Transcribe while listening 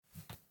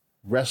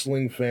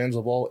wrestling fans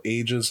of all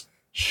ages,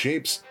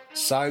 shapes,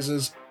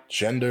 sizes,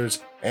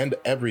 genders, and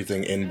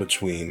everything in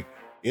between.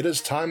 It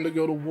is time to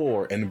go to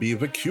war and be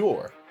the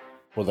cure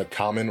for the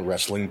Common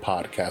Wrestling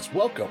Podcast.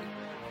 Welcome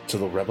to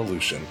the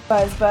revolution.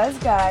 Buzz,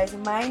 guys.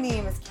 My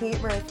name is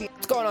Kate Murphy.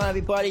 What's going on,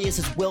 everybody? This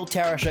is Will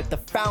Tarashuk, the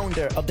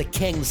founder of the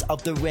Kings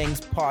of the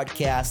Rings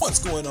podcast.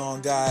 What's going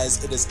on,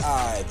 guys? It is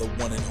I, the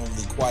one and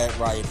only Quiet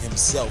Riot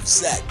himself,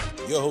 Zach,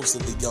 your host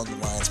of the Young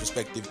Lions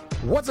Perspective.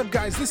 What's up,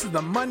 guys? This is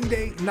the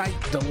Monday Night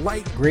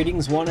Delight.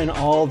 Greetings, one and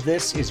all.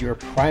 This is your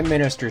Prime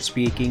Minister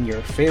speaking,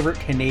 your favorite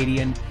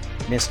Canadian,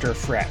 Mr.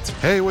 Fret.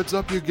 Hey, what's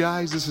up, you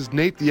guys? This is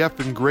Nate the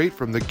Effing Great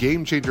from the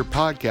Game Changer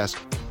Podcast.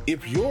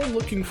 If you're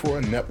looking for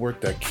a network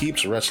that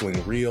keeps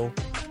wrestling real,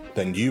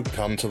 then you've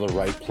come to the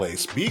right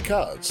place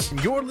because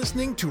you're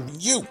listening to...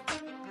 You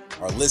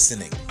are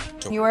listening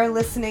to... You are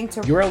listening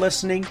to... You are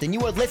listening... Then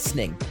you are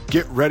listening.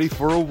 Get ready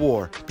for a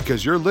war,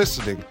 because you're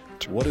listening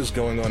to... What is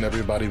going on,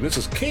 everybody? This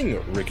is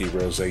King Ricky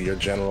Rose, your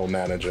general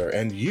manager,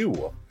 and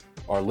you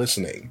are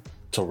listening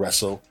to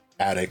Wrestle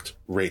Addict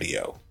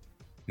Radio.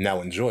 Now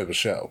enjoy the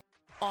show.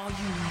 Are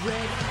you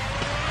ready?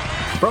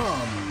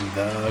 From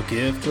the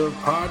Gift of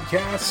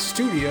Podcast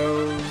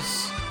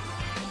Studios,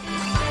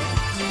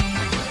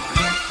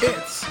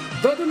 it's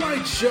The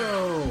Delight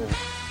Show.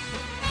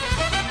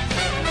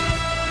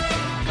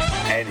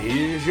 And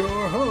here's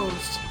your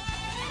host,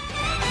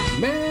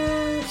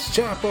 Matt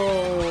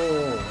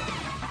Chappell.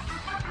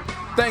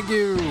 Thank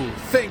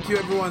you,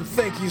 everyone.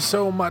 Thank you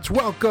so much.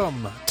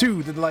 Welcome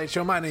to The Delight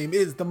Show. My name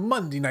is the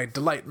Monday Night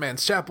Delight,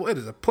 Mance Chappell. It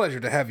is a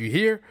pleasure to have you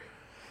here.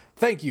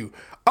 Thank you.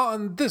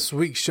 On this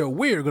week's show,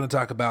 we're going to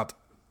talk about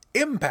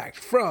Impact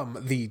from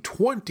the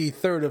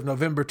 23rd of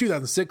November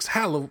 2006,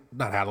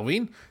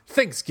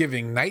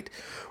 Thanksgiving night.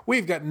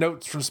 We've got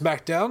notes from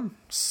SmackDown.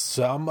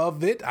 Some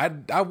of it,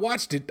 I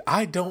watched it.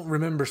 I don't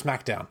remember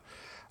SmackDown.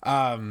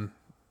 I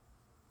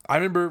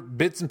remember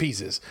bits and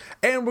pieces.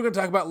 And we're going to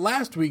talk about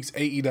last week's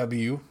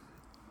AEW.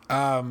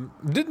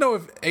 Didn't know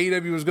if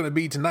AEW was going to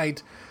be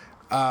tonight,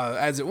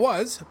 as it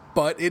was,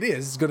 but it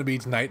is. It's going to be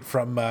tonight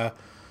from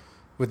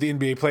with the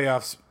NBA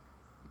playoffs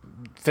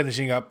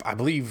finishing up, I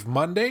believe,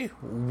 Monday.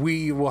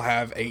 We will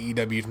have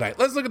AEW tonight.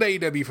 Let's look at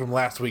AEW from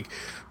last week.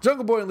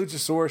 Jungle Boy and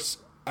Luchasaurus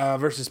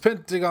versus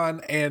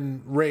Pentagon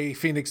and Rey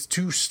Fenix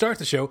to start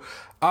the show.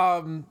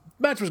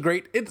 Match was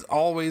great. It's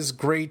always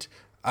great.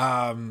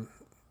 The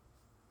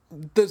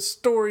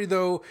story,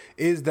 though,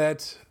 is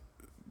that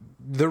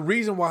the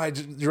reason why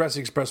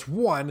Jurassic Express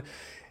won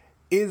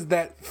is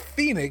that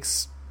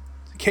Phoenix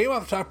came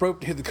off the top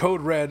rope to hit the code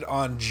red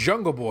on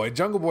Jungle Boy.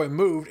 Jungle Boy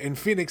moved, and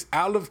Phoenix,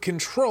 out of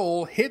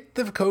control, hit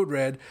the code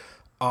red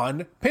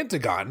on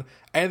Pentagon.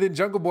 And then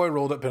Jungle Boy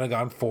rolled up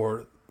Pentagon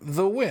for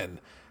the win.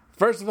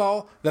 First of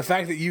all, the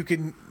fact that you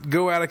can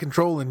go out of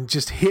control and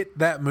just hit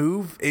that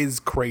move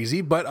is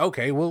crazy. But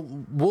okay,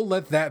 we'll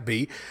let that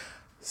be.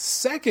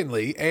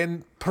 Secondly,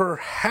 and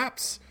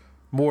perhaps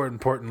more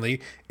importantly,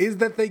 is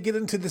that they get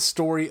into the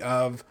story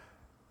of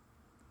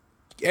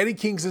Eddie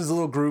Kingston's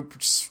little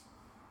group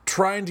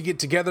trying to get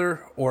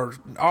together or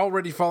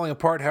already falling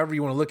apart, however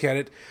you want to look at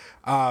it.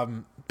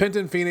 Penta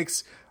and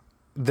Phoenix,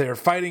 they're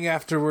fighting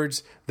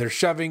afterwards. They're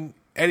shoving.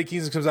 Eddie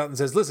Kingston comes out and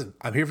says, listen,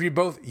 I'm here for you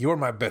both. You're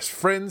my best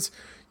friends.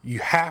 You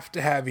have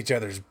to have each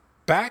other's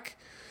back.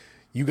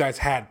 You guys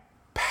had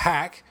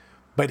Pac,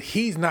 but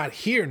he's not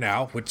here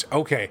now, which,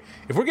 okay,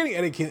 if we're getting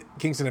Eddie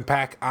Kingston and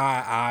Pac,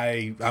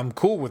 I'm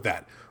cool with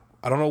that.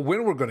 I don't know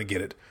when we're going to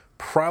get it.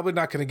 Probably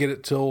not going to get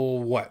it till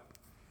what?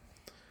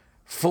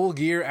 Full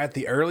Gear at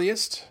the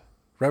earliest,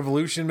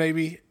 Revolution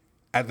maybe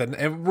at the.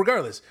 And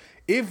regardless,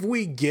 if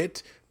we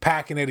get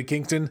Pac and Eddie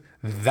Kingston,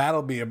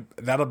 that'll be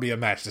a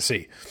match to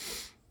see.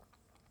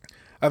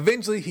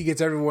 Eventually, he gets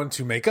everyone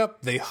to make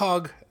up. They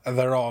hug.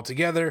 They're all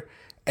together,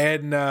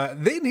 and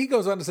then he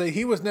goes on to say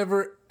he was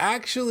never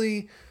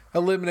actually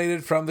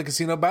eliminated from the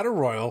Casino Battle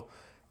Royal.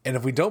 And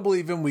if we don't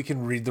believe him, we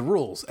can read the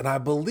rules. And I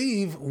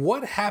believe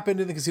what happened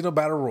in the Casino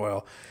Battle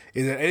Royal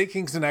is that Eddie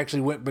Kingston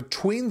actually went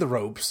between the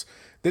ropes.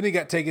 Then he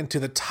got taken to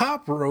the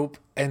top rope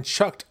and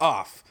chucked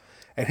off.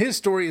 And his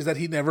story is that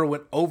he never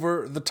went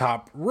over the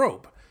top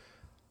rope.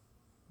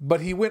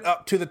 But he went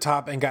up to the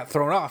top and got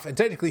thrown off. And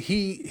technically,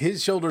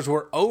 his shoulders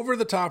were over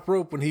the top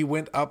rope when he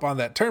went up on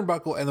that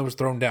turnbuckle and then was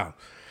thrown down.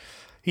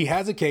 He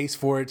has a case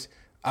for it.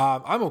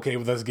 I'm okay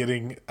with us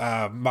getting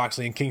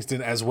Moxley and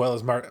Kingston as well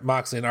as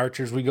Moxley and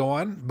Archer as we go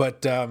on.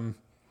 But, that's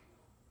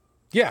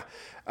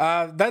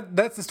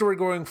the story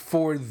going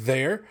for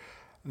there.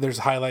 There's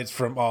highlights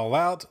from All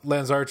Out.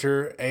 Lance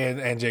Archer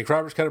and Jake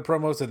Roberts cut a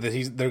promo, said that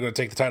they're going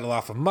to take the title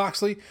off of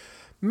Moxley.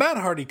 Matt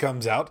Hardy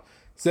comes out,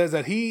 says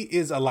that he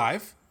is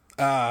alive.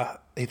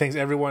 He thanks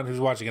everyone who's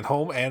watching at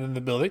home and in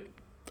the building.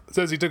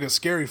 Says he took a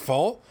scary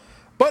fall,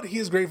 but he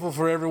is grateful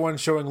for everyone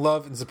showing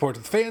love and support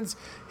to the fans.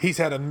 He's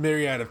had a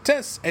myriad of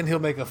tests, and he'll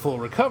make a full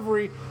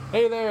recovery.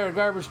 Hey there,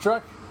 garbage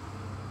truck.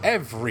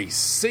 Every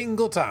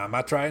single time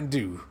I try and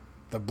do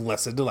the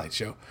Blessed Delight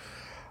Show.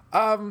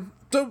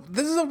 So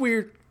this is a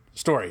weird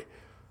story.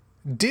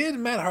 Did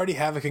Matt Hardy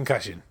have a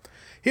concussion?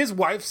 His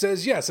wife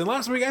says yes. And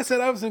last week I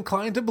said I was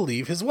inclined to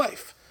believe his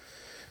wife.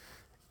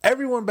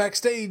 Everyone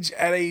backstage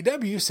at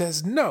AEW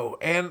says no,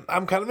 and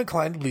I'm kind of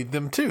inclined to believe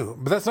them too.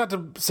 But that's not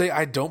to say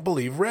I don't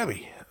believe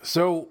Rebby.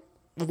 So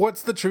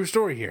what's the true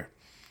story here?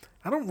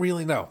 I don't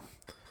really know.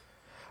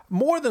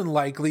 More than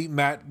likely,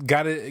 Matt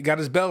got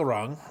his bell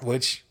rung,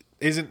 which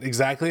isn't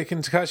exactly a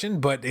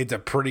concussion, but it's a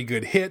pretty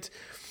good hit.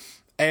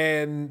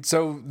 And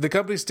so the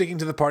company's sticking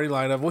to the party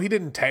line of, well, he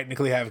didn't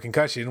technically have a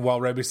concussion,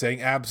 while Rebby's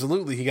saying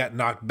absolutely he got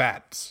knocked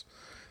bats.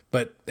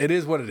 But it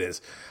is what it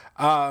is.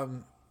 Matt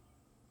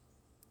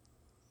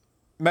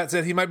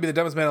said he might be the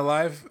dumbest man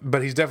alive,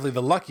 but he's definitely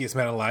the luckiest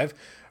man alive.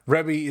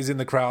 Rebby is in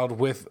the crowd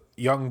with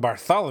young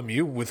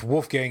Bartholomew, with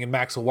Wolfgang and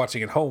Maxwell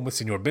watching at home with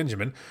Senor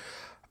Benjamin.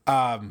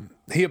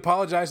 He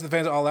apologized to the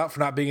fans all out for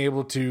not being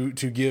able to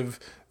give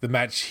the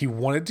match he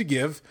wanted to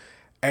give,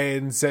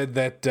 and said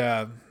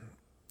that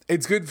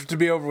it's good to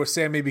be over with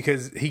Sammy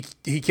because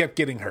he kept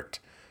getting hurt,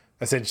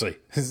 essentially.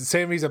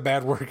 Sammy's a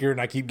bad worker and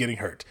I keep getting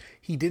hurt.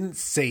 He didn't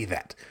say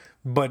that,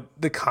 but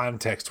the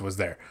context was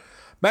there.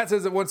 Matt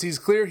says that once he's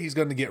clear, he's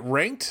going to get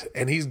ranked,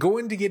 and he's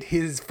going to get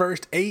his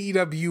first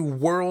AEW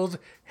World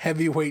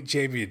Heavyweight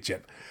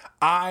Championship.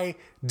 I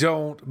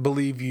don't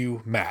believe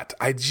you, Matt.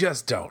 I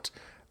just don't.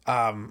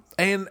 And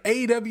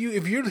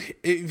AEW,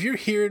 if you're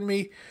hearing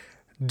me,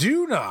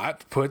 do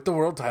not put the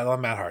world title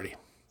on Matt Hardy.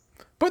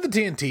 Put the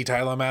TNT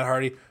title on Matt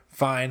Hardy.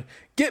 Fine.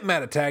 Get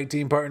Matt a tag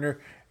team partner.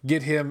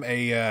 Get him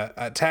a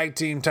tag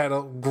team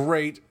title.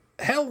 Great.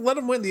 Hell, let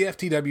him win the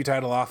FTW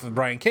title off of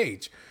Brian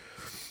Cage.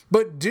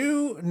 But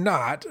do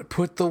not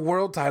put the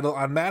world title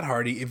on Matt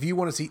Hardy if you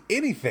want to see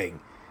anything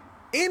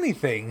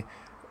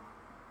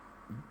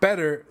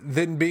better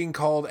than being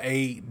called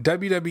a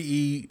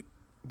WWE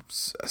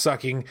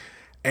sucking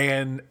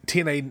and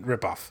TNA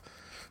ripoff.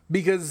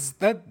 Because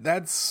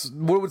that's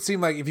what it would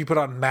seem like if you put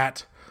on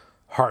Matt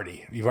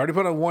Hardy. You've already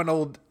put on one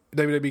old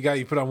WWE guy,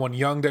 you put on one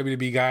young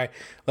WWE guy.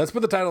 Let's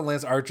put the title on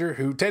Lance Archer,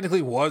 who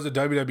technically was a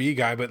WWE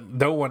guy, but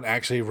no one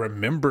actually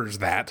remembers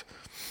that.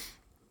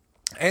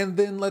 And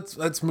then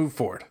let's move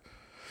forward.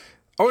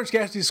 Orange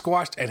Cassidy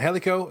squashed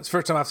Angelico. It's the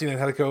first time I've seen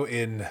Angelico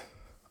in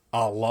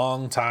a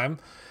long time.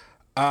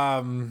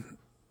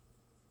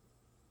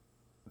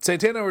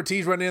 Santana and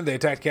Ortiz run in. They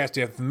attacked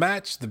Cassidy after the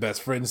match. The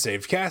best friend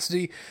saved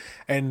Cassidy.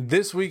 And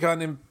this week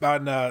on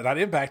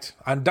Dynamite,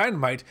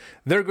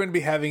 they're going to be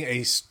having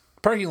a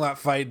parking lot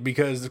fight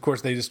because, of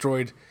course, they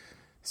destroyed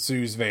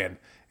Sue's van.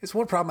 It's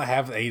one problem I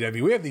have with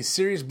AEW. We have these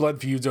serious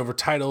blood feuds over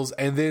titles,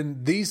 and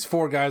then these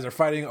four guys are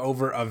fighting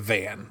over a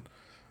van.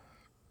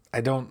 I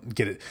don't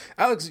get it.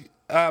 Alex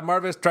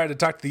Marvis tried to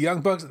talk to the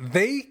Young Bucks.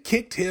 They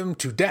kicked him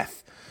to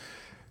death.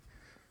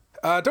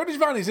 Tony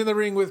Schiavone's in the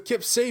ring with Kip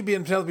Sabian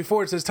and Penelope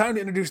Ford. Says time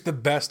to introduce the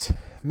best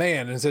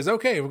man, and says,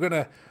 okay, we're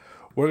gonna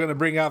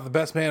bring out the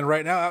best man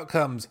right now. Out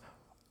comes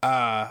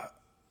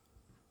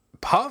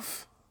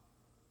Puff.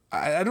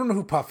 I don't know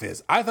who Puff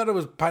is. I thought it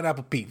was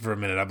Pineapple Pete for a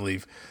minute, I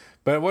believe,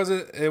 but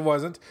it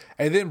wasn't.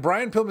 And then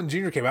Brian Pillman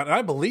Jr. came out, and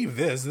I believe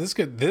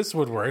this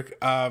would work.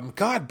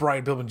 God,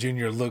 Brian Pillman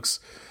Jr.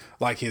 looks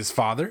like his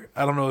father.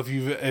 I don't know if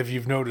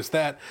you've noticed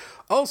that.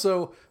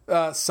 Also,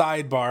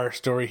 sidebar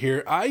story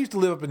here. I used to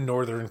live up in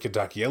northern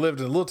Kentucky. I lived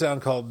in a little town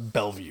called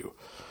Bellevue.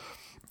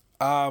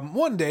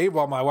 One day,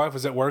 while my wife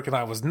was at work and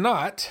I was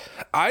not,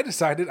 I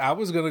decided I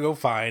was going to go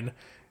find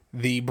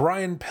the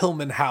Brian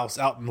Pillman house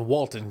out in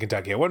Walton,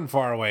 Kentucky. I wasn't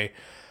far away.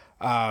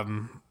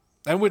 And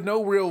with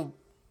no real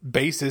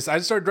basis, I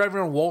just started driving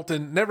around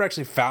Walton. Never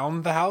actually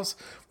found the house.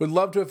 Would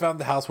love to have found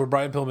the house where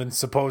Brian Pillman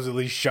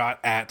supposedly shot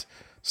at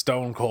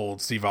Stone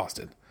Cold Steve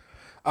Austin.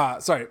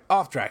 Sorry,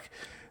 off track.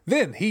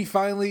 Then he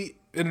finally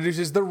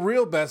introduces the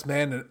real best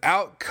man, and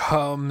out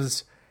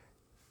comes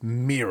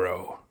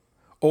Miro.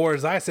 Or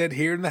as I said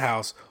here in the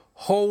house,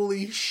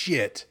 holy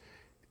shit,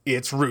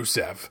 it's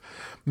Rusev.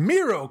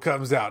 Miro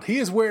comes out. He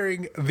is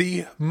wearing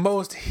the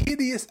most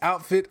hideous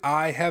outfit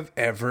I have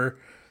ever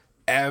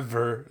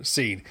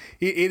seen.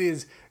 It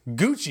is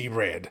Gucci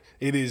brand.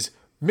 It is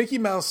Mickey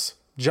Mouse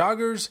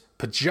joggers,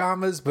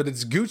 pajamas, but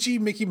it's Gucci,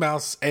 Mickey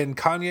Mouse, and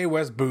Kanye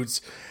West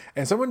boots.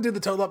 And someone did the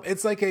total up.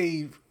 It's like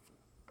a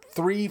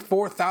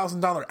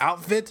 $3,000-$4,000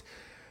 outfit.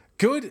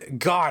 Good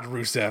God,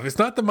 Rusev. It's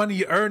not the money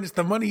you earn, it's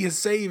the money you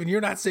save, and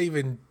you're not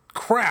saving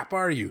crap,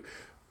 are you?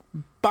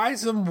 Buy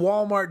some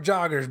Walmart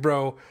joggers,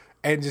 bro,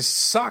 and just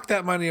sock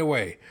that money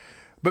away.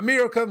 But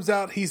Miro comes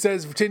out. He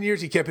says for 10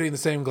 years he kept hitting the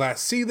same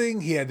glass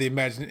ceiling. He had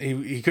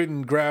he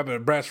couldn't grab a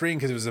brass ring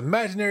because it was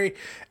imaginary,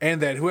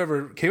 and that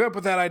whoever came up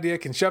with that idea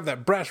can shove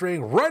that brass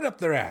ring right up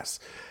their ass.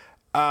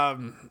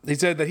 He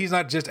said that he's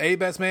not just a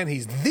best man,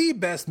 he's the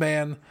best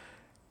man.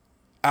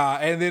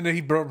 And then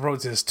he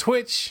promotes his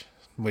Twitch,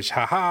 which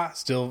that's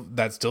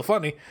still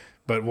funny.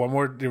 But one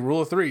more, the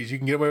rule of threes, you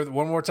can get away with it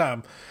one more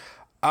time.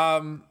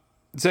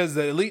 It says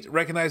that Elite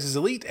recognizes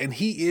Elite, and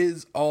he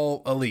is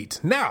all elite.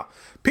 Now,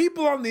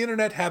 people on the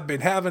internet have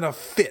been having a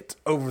fit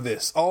over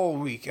this all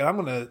week, and I'm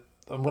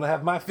gonna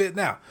have my fit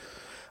now.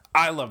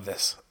 I love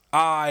this.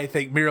 I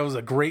think Miro's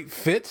a great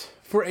fit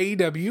for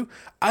AEW.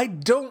 I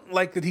don't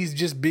like that he's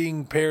just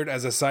being paired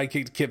as a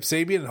sidekick to Kip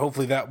Sabian, and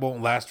hopefully that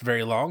won't last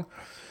very long.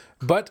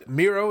 But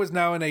Miro is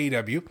now in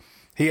AEW.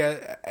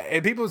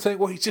 And people are saying,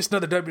 well, he's just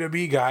another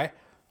WWE guy.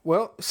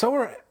 Well, so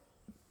are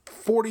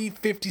 40,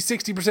 50,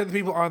 60% of the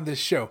people on this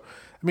show.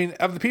 I mean,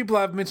 of the people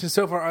I've mentioned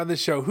so far on this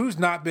show, who's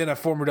not been a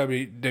former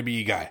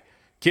WWE guy?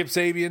 Kip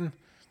Sabian,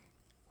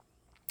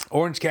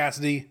 Orange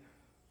Cassidy,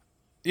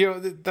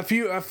 a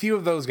few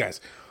of those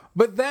guys.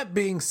 But that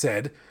being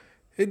said,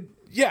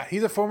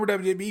 he's a former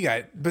WWE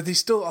guy, but he's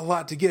still a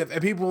lot to give.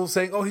 And people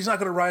saying, "Oh, he's not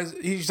going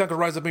to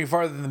rise up any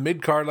farther than the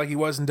mid card like he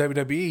was in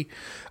WWE."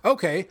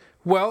 Okay,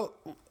 well,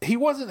 he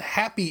wasn't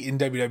happy in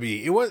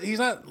WWE. He's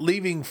not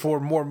leaving for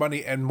more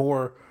money and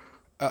more.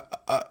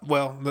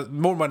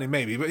 More money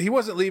maybe, but he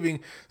wasn't leaving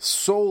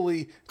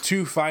solely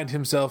to find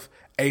himself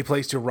a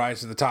place to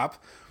rise to the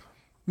top.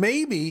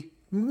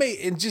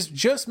 And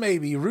just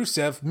maybe,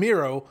 Rusev,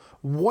 Miro,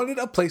 wanted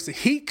a place that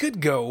he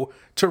could go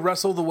to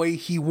wrestle the way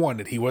he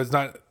wanted. He would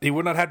not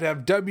have to have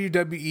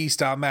WWE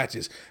style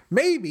matches.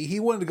 Maybe he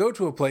wanted to go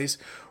to a place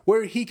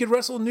where he could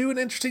wrestle new and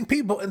interesting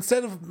people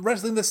instead of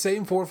wrestling the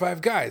same 4 or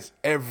 5 guys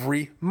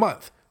every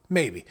month.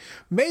 Maybe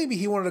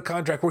he wanted a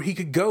contract where he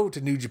could go to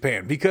New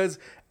Japan, because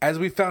as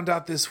we found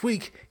out this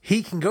week,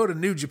 he can go to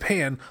New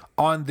Japan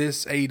on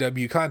this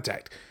AEW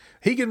contract.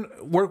 He can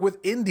work with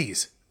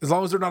indies as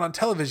long as they're not on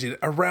television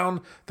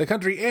around the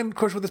country. And of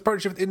course, with his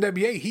partnership with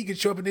NWA, he could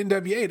show up in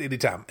NWA at any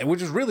time, and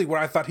which is really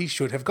where I thought he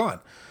should have gone.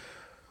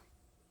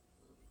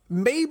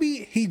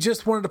 Maybe he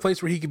just wanted a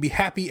place where he could be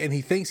happy, and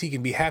he thinks he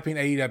can be happy in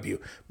AEW.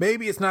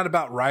 Maybe it's not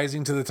about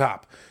rising to the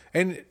top,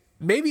 and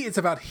maybe it's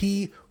about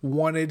he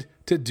wanted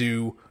to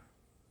do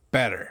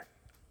better.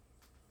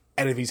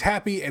 And if he's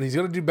happy and he's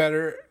going to do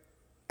better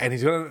and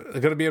he's going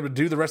to be able to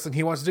do the wrestling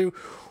he wants to do,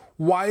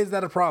 why is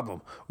that a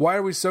problem? Why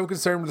are we so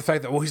concerned with the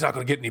fact that, well, he's not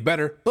going to get any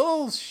better?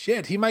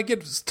 Bullshit. He might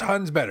get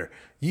tons better.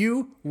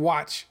 You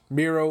watch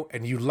Miro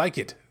and you like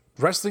it.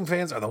 Wrestling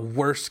fans are the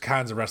worst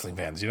kinds of wrestling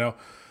fans,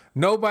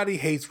 Nobody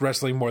hates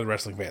wrestling more than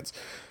wrestling fans.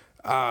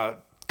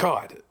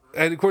 God.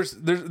 And of course,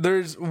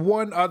 there's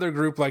one other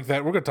group like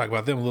that. We're going to talk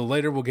about them a little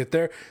later. We'll get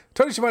there.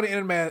 Tony Schiavone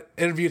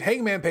interviewed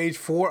Hangman Page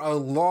for a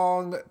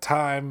long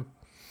time.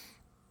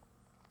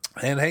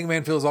 And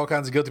Hangman feels all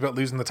kinds of guilty about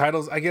losing the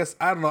titles. I guess,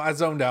 I don't know, I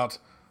zoned out.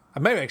 I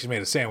may have actually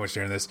made a sandwich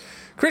during this.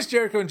 Chris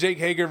Jericho and Jake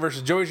Hager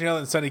versus Joey Janela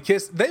and Sonny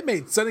Kiss. They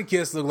made Sonny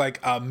Kiss look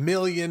like $1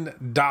 million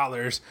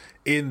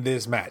in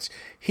this match.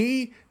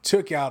 He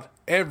took out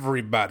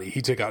everybody.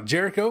 He took out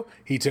Jericho.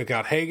 He took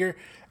out Hager.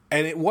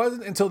 And it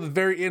wasn't until the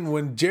very end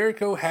when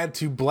Jericho had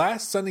to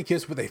blast Sonny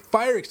Kiss with a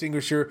fire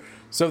extinguisher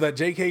so that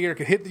Jake Hager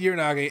could hit the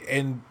Uranage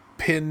and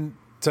pin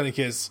Sonny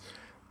Kiss.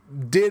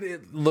 Did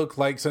it look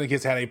like Sonny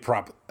Kiss had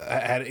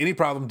any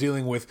problem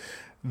dealing with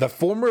the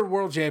former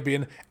world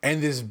champion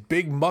and this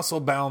big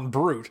muscle-bound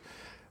brute?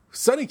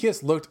 Sonny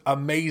Kiss looked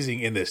amazing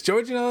in this.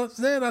 Joey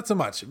Janela, not so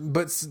much.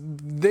 But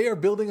they are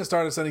building a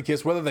star to Sonny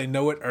Kiss, whether they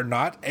know it or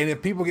not. And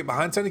if people get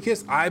behind Sonny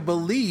Kiss, I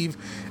believe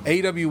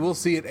AEW will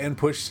see it and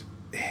push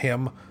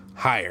him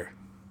higher.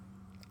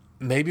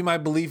 Maybe my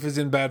belief is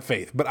in bad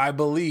faith, but I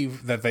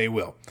believe that they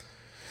will.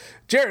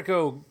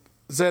 Jericho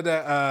said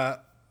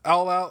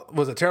All Out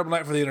was a terrible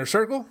night for the Inner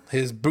Circle.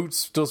 His boots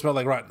still smell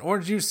like rotten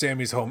orange juice.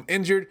 Sammy's home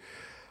injured.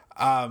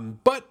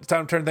 But it's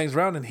time to turn things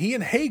around, and he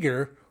and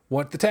Hager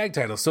want the tag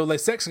titles. So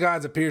Les Sex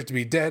Gods appears to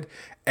be dead,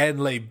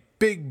 and Les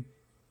Big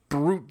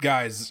Brute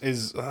Guys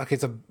is, okay,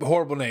 it's a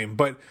horrible name,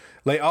 but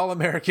Les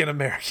All-American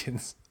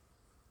Americans.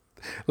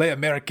 Les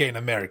American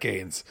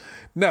Americans.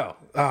 No.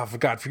 Oh, for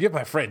God, forgive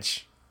my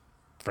French.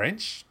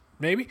 French?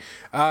 Maybe?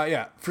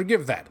 Yeah,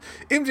 forgive that.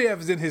 MJF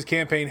is in his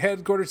campaign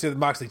headquarters, said that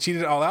Moxley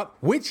cheated All Out,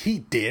 which he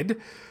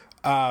did.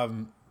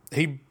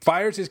 He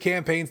fires his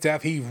campaign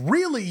staff. He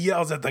really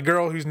yells at the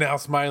girl who's now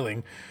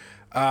smiling.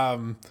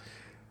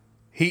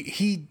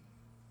 He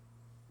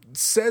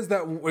says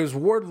that it was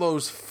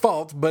Wardlow's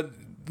fault, but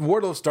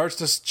Wardlow starts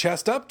to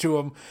chest up to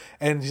him,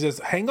 and he says,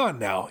 hang on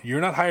now. You're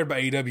not hired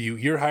by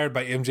AEW. You're hired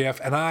by MJF,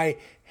 and I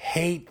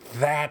hate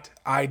that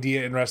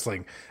idea in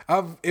wrestling.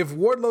 If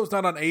Wardlow's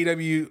not on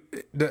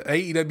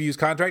AEW's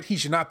contract, he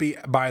should not be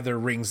by their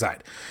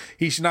ringside.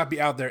 He should not be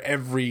out there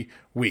every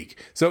week.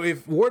 So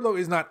if Wardlow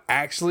is not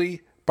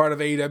actually part of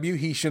AEW,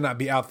 he should not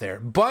be out there.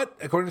 But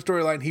according to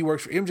storyline, he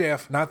works for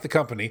MJF, not the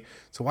company.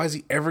 So why is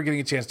he ever getting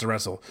a chance to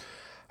wrestle?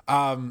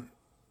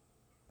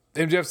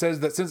 MJF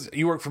says that since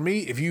you work for me,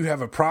 if you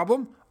have a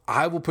problem,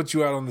 I will put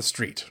you out on the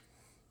street.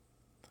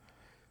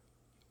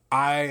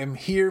 I am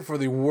here for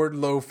the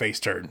Wardlow face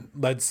turn.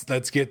 Let's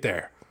get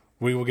there.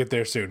 We will get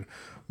there soon.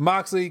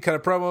 Moxley cut a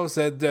promo,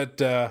 said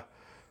that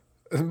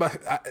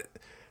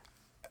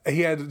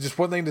he had just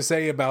one thing to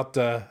say about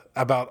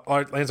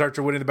Lance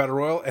Archer winning the Battle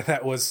Royal, and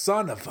that was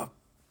son of a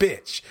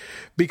bitch,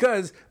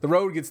 because the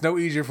road gets no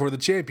easier for the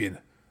champion.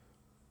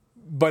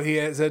 But he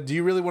had said, "Do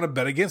you really want to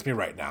bet against me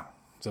right now?"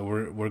 So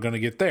we're going to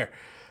get there.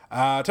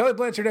 Tully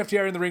Blanchard and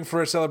FTR in the ring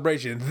for a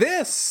celebration.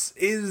 This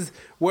is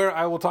where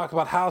I will talk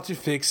about how to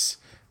fix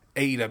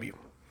AEW.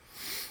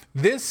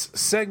 This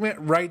segment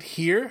right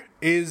here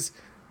is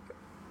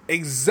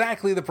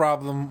exactly the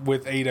problem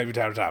with AEW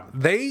time to time.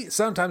 They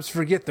sometimes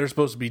forget they're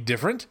supposed to be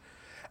different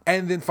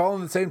and then fall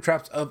in the same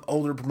traps of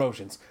older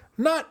promotions.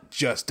 Not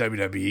just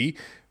WWE,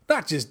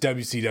 not just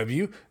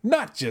WCW,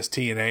 not just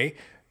TNA,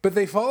 but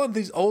they fall into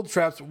these old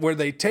traps where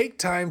they take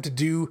time to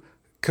do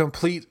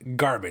complete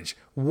garbage.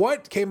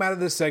 What came out of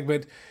this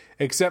segment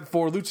except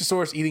for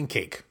Luchasaurus eating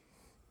cake?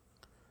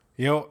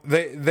 You know,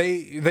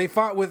 they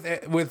fought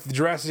with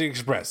Jurassic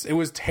Express. It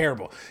was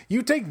terrible.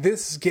 You take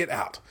this skit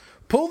out.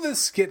 Pull this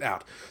skit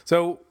out.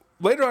 So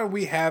later on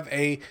we have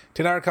a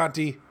Taynara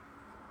Conti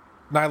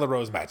Nyla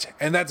Rose match,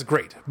 and that's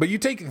great. But you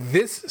take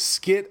this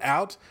skit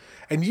out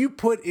and you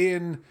put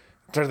in,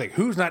 I'm trying to think,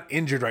 who's not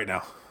injured right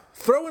now?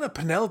 Throw in a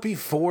Penelope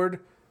Ford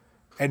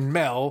and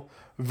Mel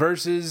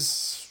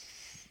versus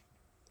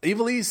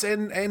Ivelisse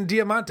and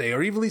Diamante, or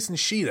Ivelisse and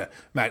Shida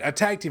match, a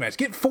tag team match.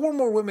 Get 4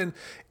 more women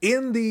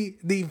in the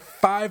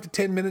 5 to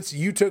 10 minutes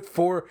you took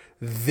for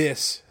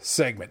this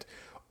segment.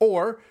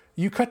 Or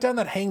you cut down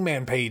that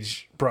Hangman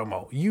Page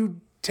promo.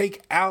 You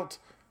take out,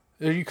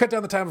 or you cut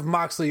down the time of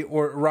Moxley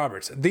or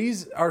Roberts.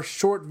 These are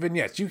short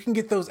vignettes. You can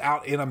get those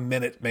out in a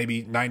minute,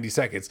 maybe 90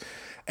 seconds.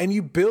 And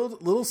you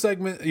build little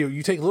segments,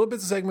 you take little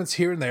bits of segments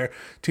here and there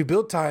to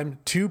build time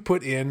to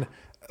put in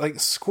like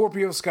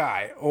Scorpio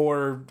Sky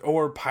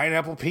or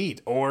Pineapple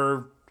Pete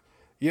or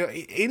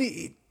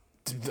any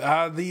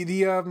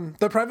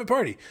the Private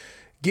Party.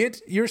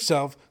 Get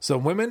yourself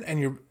some women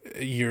and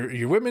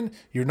your women,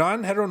 your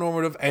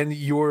non-heteronormative and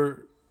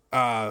your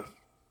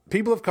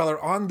people of color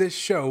on this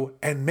show,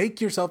 and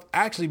make yourself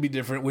actually be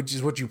different, which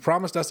is what you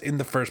promised us in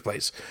the first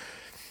place.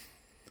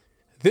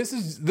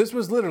 This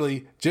was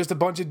literally just a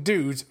bunch of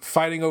dudes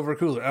fighting over a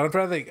cooler. And I'm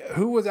trying to think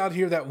who was out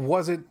here that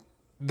wasn't.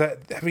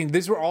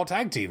 These were all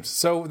tag teams.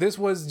 So this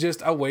was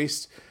just a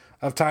waste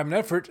of time and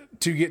effort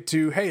to get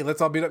to, hey, let's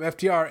all beat up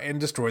FTR and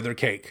destroy their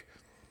cake.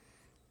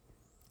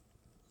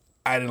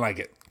 I didn't like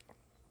it.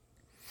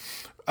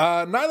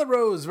 Nyla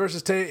Rose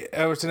versus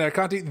Taynara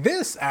Conti.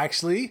 This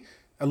actually,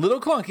 a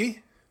little clunky.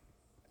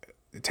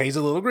 Tay's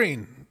a little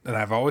green. And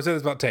I've always said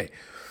this about Tay.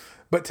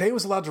 But Tay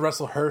was allowed to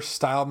wrestle her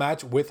style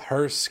match with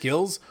her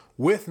skills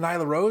with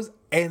Nyla Rose.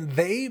 And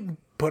they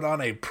put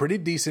on a pretty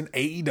decent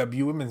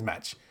AEW women's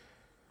match.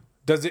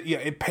 Does it? Yeah,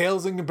 it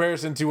pales in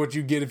comparison to what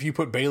you get if you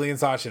put Bayley and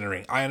Sasha in a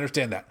ring. I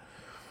understand that.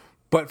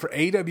 But for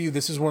AEW,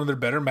 this is one of their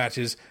better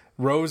matches.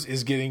 Rose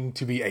is getting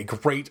to be a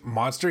great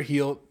monster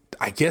heel.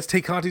 I guess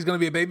Tay Conti's going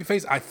to be a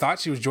babyface. I thought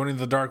she was joining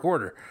the Dark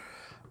Order.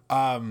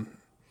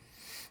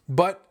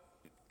 But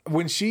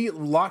when she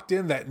locked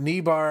in that knee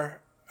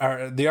bar,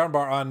 or the arm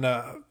bar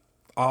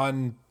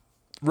on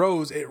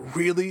Rose, it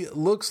really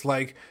looks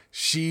like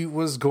she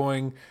was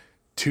going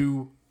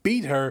to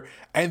beat her,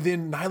 and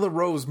then Nyla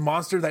Rose,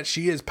 monster that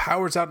she is,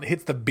 powers out and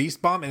hits the beast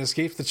bomb and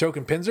escapes the choke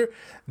and pins her.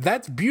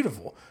 That's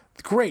beautiful.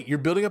 Great. You're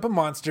building up a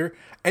monster,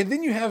 and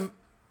then you have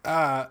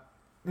Nyla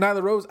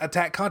Rose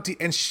attack Conti,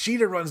 and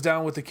Shida runs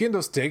down with the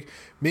kendo stick,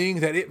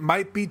 meaning that it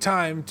might be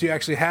time to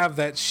actually have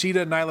that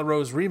Shida Nyla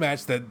Rose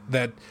rematch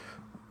that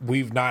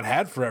we've not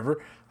had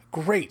forever.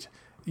 Great.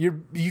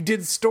 You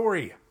did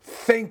story.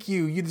 Thank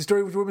you. You did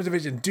story with your women's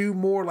division. Do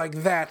more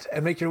like that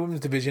and make your women's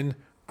division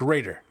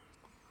greater.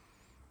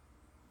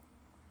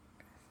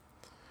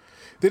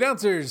 The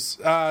announcers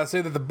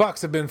say that the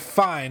Bucks have been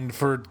fined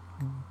for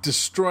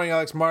destroying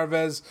Alex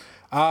Marvez.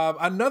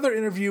 Another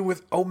interview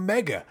with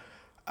Omega.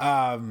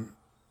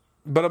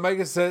 But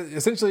Omega says,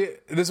 essentially,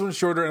 this one's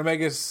shorter, and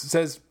Omega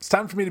says, it's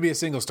time for me to be a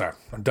single star.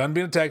 I'm done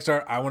being a tag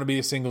star. I want to be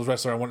a singles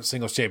wrestler. I want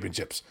singles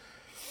championships.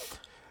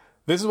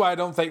 This is why I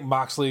don't think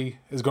Moxley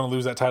is going to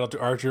lose that title to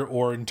Archer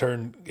or, in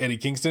turn, Eddie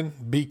Kingston,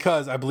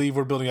 because I believe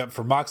we're building up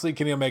for Moxley,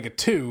 Kenny Omega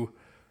 2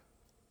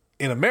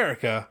 in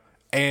America,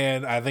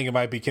 and I think it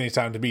might be Kenny's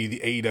time to be the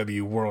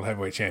AEW World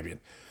Heavyweight Champion.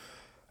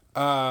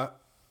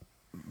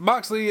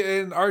 Moxley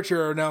and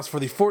Archer are announced for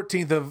the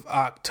 14th of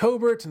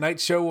October.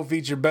 Tonight's show will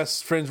feature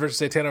Best Friends versus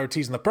Santana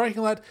Ortiz in the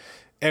parking lot,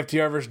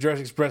 FTR versus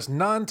Jurassic Express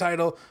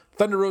non-title,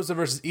 Thunder Rosa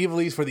versus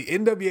Ivelisse for the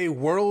NWA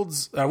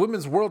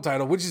Women's World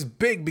title, which is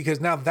big because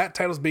now that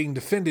title's being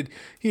defended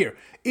here.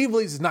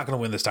 Ivelisse is not going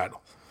to win this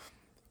title,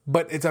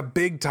 but it's a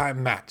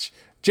big-time match.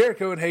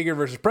 Jericho and Hager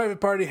versus Private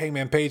Party,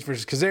 Hangman Page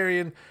versus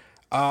Kazarian.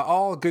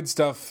 All good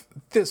stuff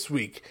this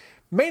week.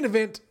 Main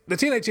event, the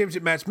TNA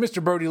Championship match,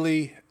 Mr. Brody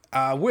Lee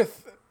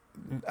with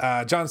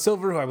John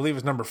Silver, who I believe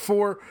is number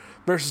 4,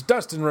 versus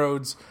Dustin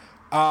Rhodes.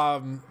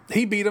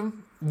 He beat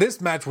him.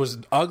 This match was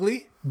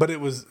ugly, but it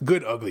was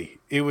good ugly.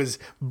 It was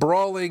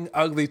brawling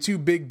ugly. 2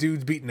 big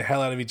dudes beating the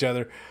hell out of each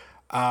other.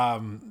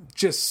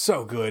 Just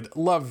so good.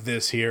 Loved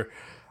this here.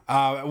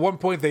 At one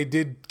point, they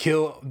did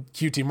kill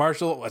QT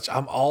Marshall, which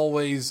I'm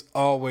always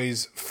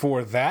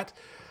for that.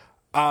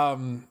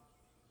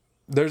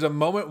 There's a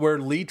moment where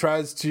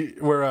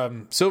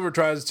Silver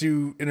tries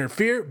to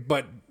interfere,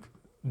 but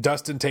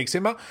Dustin takes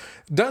him out.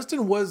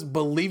 Dustin was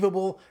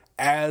believable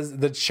as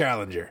the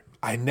challenger.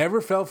 I never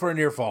fell for a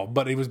near fall,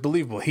 but he was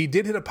believable. He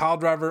did hit a pile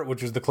driver,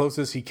 which was the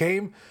closest he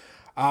came.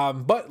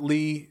 But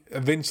Lee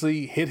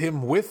eventually hit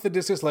him with the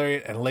discus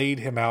lariat and laid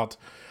him out.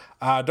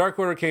 Dark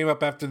Order came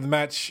up after the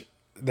match,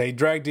 They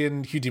dragged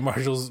in Hugh D.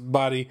 Marshall's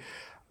body.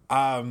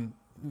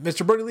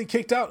 Mr. Bernie Lee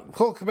kicked out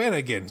Colt Cabana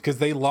again because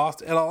they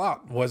lost it all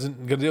out.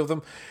 Wasn't going to deal with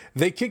them.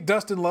 They kicked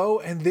Dustin Lowe,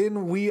 and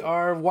then we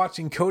are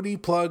watching Cody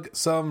plug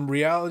some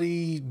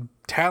reality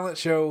talent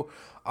show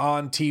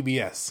on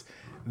TBS.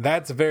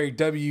 That's a very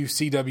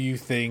WCW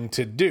thing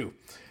to do.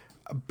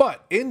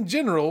 But in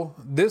general,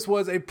 this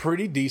was a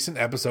pretty decent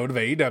episode of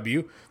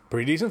AEW.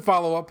 Pretty decent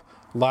follow-up.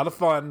 A lot of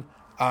fun.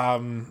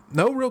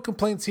 No real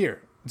complaints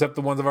here, except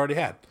the ones I've already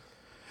had.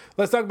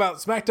 Let's talk about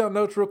SmackDown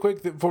notes real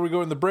quick before we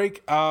go in the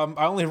break. I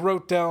only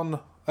wrote down,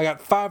 I got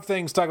 5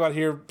 things to talk about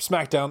here,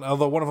 SmackDown,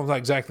 although one of them is not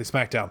exactly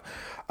SmackDown.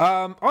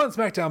 On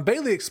SmackDown,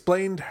 Bayley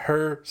explained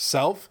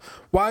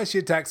herself why she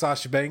attacked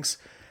Sasha Banks,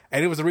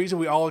 and it was the reason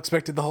we all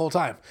expected the whole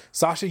time.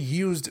 Sasha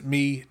used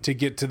me to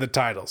get to the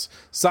titles.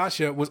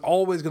 Sasha was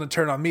always going to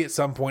turn on me at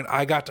some point.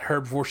 I got to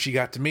her before she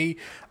got to me.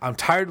 I'm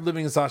tired of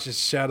living in Sasha's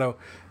shadow.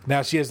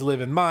 Now she has to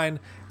live in mine.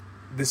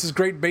 This is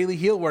great Bayley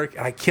heel work,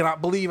 and I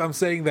cannot believe I'm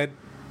saying that.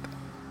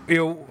 You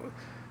know,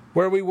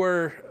 where we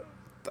were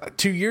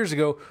 2 years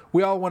ago,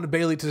 we all wanted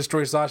Bayley to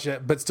destroy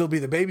Sasha, but still be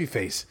the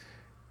babyface.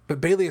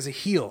 But Bayley as a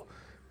heel.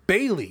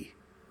 Bayley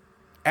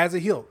as a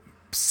heel.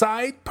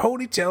 Side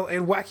ponytail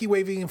and wacky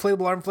waving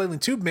inflatable arm flailing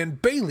tube man.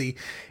 Bayley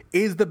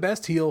is the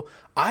best heel,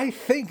 I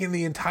think, in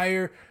the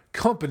entire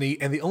company.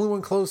 And the only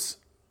one close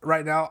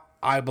right now,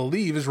 I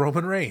believe, is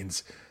Roman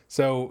Reigns.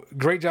 So,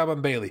 great job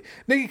on Bayley.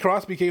 Nikki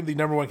Cross became the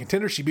number 1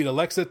 contender. She beat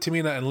Alexa,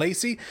 Tamina, and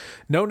Lacey.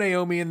 No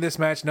Naomi in this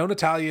match. No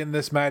Natalya in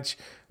this match.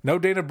 No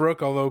Dana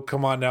Brooke, although,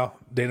 come on now.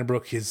 Dana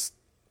Brooke is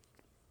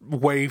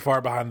way far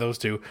behind those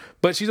two.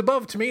 But she's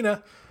above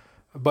Tamina.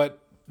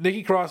 But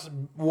Nikki Cross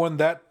won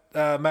that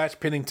match,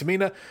 pinning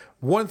Tamina.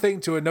 One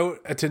thing to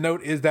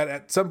note is that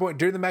at some point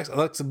during the match,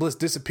 Alexa Bliss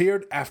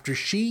disappeared after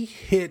she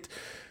hit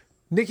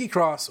Nikki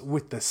Cross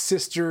with the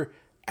Sister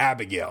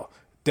Abigail.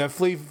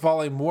 Definitely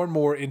falling more and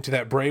more into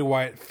that Bray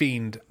Wyatt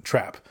Fiend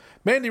trap.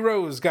 Mandy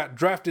Rose got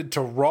drafted to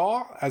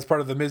Raw as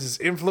part of the Miz's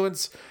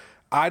influence.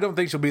 I don't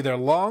think she'll be there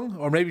long,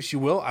 or maybe she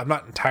will. I'm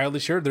not entirely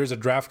sure. There's a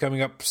draft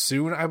coming up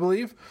soon, I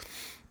believe.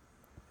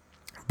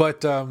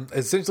 But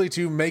essentially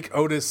to make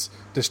Otis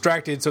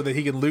distracted so that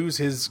he can lose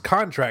his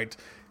contract,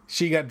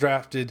 she got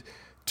drafted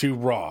to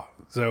Raw.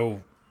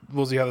 So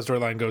we'll see how the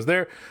storyline goes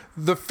there.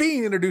 The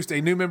Fiend introduced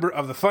a new member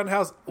of the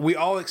Funhouse. We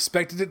all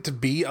expected it to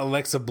be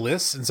Alexa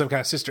Bliss in some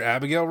kind of Sister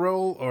Abigail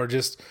role or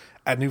just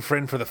a new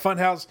friend for the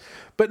Funhouse.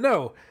 But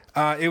no,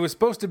 it was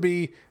supposed to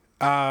be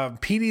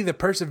Petey the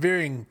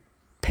Persevering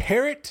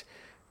Parrot,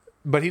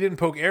 but he didn't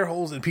poke air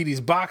holes in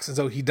Petey's box, and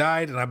so he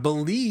died. And I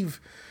believe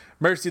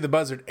Mercy the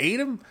Buzzard ate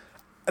him.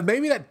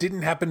 Maybe that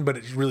didn't happen, but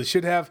it really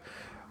should have.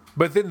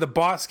 But then the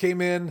boss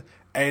came in,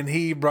 and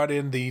he brought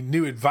in the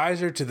new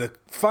advisor to the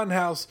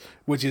Funhouse,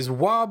 which is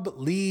Wobble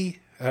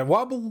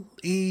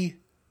E.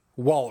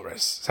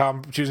 Walrus. That's how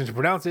I'm choosing to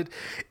pronounce it.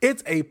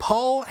 It's a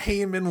Paul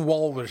Heyman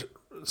Walrus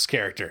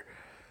character.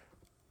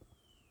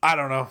 I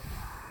don't know.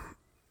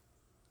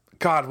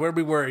 God, where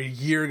we were a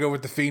year ago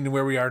with The Fiend and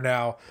where we are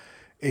now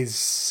is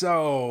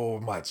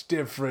so much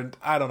different.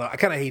 I don't know. I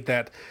kind of hate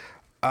that.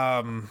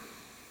 I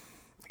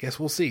guess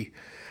we'll see.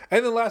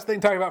 And the last thing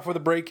to talk about for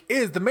the break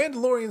is the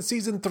Mandalorian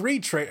Season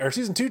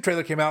 2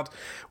 trailer came out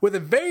with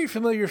a very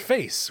familiar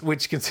face,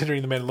 which,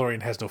 considering the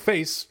Mandalorian has no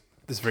face,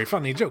 this is a very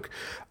funny joke.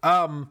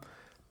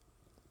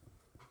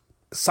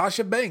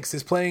 Sasha Banks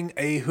is playing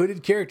a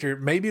hooded character,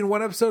 maybe in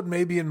one episode,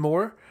 maybe in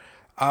more.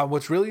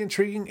 What's really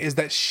intriguing is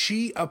that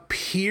she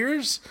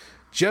appears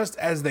just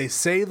as they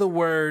say the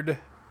word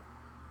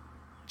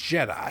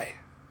Jedi.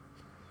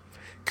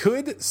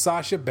 Could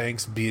Sasha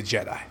Banks be a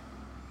Jedi?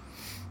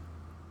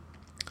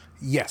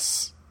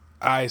 Yes,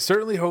 I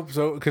certainly hope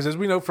so, because as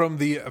we know from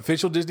the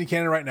official Disney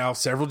canon right now,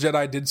 several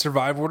Jedi did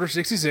survive Order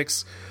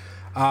 66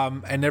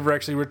 and never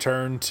actually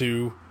returned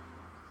to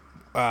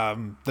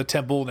the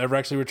temple, never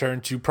actually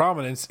returned to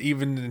prominence,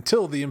 even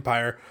until the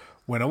Empire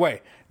went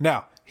away.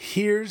 Now,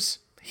 here's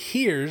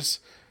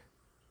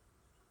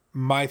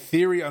my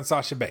theory on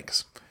Sasha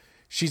Banks.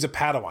 She's a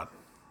Padawan.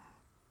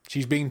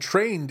 She's being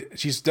trained.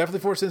 She's definitely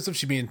Force sensitive.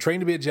 She's being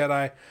trained to be a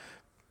Jedi,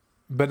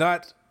 but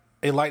not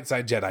a light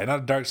side Jedi, not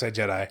a dark side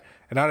Jedi,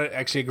 and not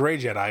actually a gray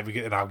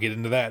Jedi, and I'll get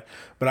into that.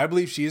 But I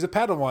believe she is a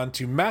Padawan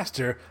to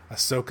master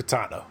Ahsoka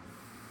Tano.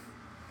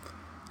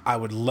 I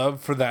would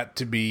love for that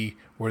to be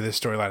where this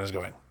storyline is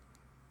going.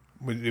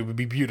 It would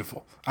be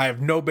beautiful. I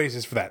have no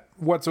basis for that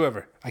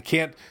whatsoever. I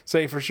can't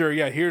say for sure,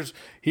 yeah, here's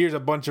a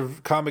bunch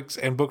of comics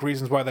and book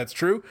reasons why that's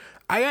true.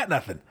 I got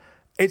nothing.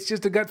 It's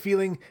just a gut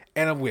feeling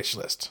and a wish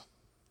list.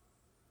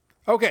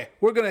 Okay,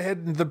 we're going to head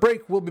into the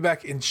break. We'll be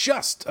back in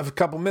just a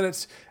couple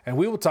minutes, and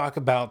we will talk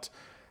about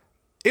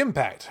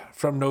Impact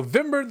from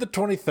November the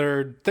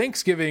 23rd,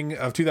 Thanksgiving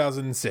of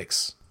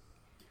 2006.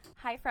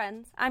 Hi,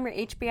 friends. I'm your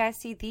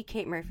HBIC, the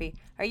Kate Murphy.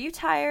 Are you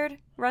tired,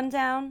 run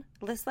down,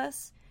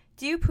 listless?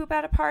 Do you poop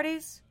out at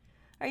parties?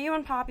 Are you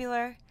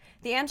unpopular?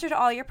 The answer to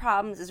all your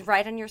problems is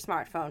right on your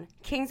smartphone.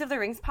 Kings of the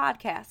Rings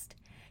podcast.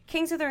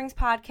 Kings of the Rings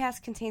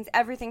podcast contains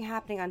everything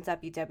happening on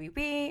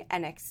WWE,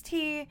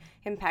 NXT,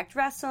 Impact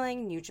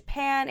Wrestling, New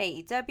Japan,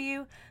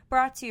 AEW,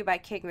 brought to you by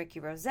King Ricky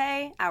Rose,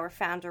 our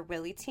founder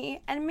Willie T,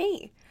 and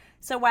me.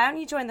 So why don't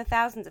you join the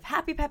thousands of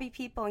happy, peppy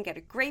people and get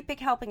a great big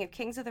helping of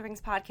Kings of the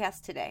Rings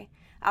podcast today?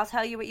 I'll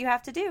tell you what you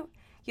have to do.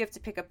 You have to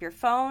pick up your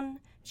phone,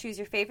 choose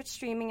your favorite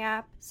streaming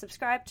app,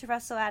 subscribe to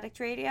Wrestle Addict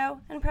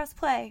Radio, and press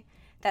play.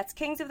 That's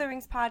Kings of the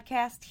Rings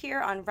podcast here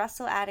on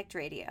Wrestle Addict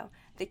Radio,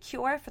 the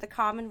cure for the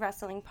common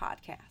wrestling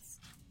podcast.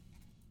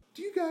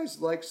 Do you guys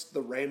like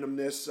the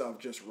randomness of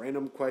just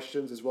random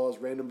questions as well as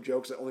random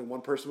jokes that only one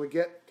person would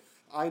get?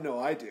 I know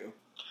I do.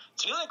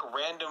 Do you like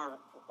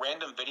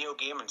random video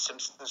game and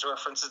Simpsons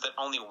references that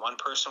only one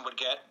person would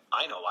get?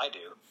 I know I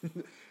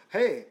do.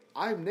 Hey,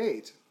 I'm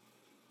Nate.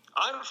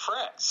 I'm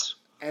Fretz.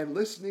 And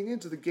listening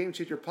into the Game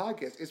Changer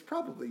podcast is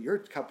probably your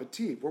cup of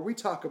tea, where we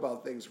talk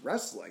about things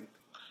wrestling.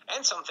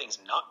 And some things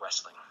not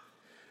wrestling.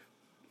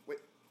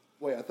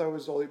 Wait, I thought it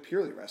was only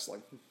purely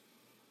wrestling.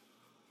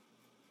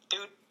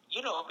 Dude,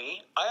 you know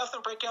me. I often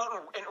break out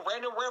in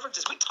random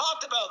references. We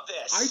talked about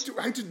this.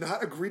 I do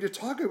not agree to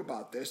talk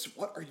about this.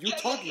 What are you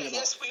talking about?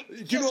 Yes, we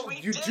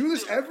you do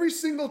this every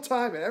single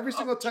time, and every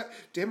single time.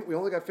 Damn it, we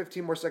only got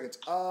 15 more seconds.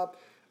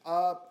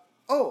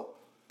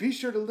 Be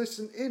sure to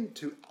listen in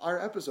to our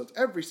episodes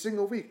every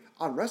single week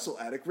on Wrestle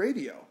Addict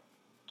Radio.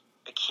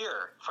 The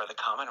cure for the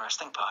common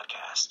wrestling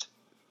podcast.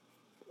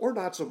 Or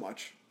not so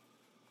much.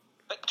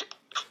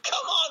 Come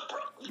on, bro.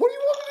 What do you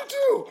want me to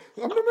do?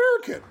 I'm an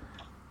American.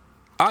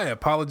 I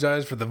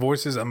apologize for the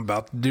voices I'm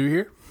about to do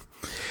here.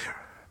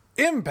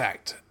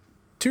 Impact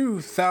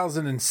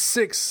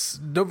 2006,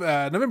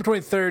 November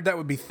 23rd, that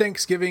would be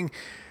Thanksgiving.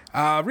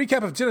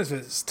 Recap of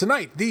Genesis.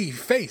 Tonight, the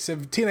face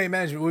of TNA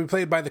management will be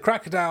played by the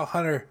Crocodile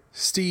Hunter,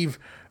 Steve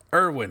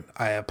Irwin.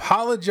 I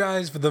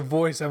apologize for the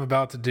voice I'm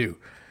about to do.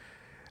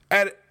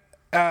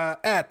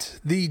 At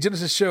the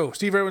Genesis show,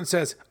 Steve Irwin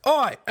says,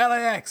 "Oi,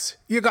 LAX,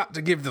 you got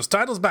to give those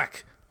titles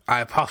back."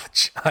 I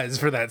apologize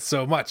for that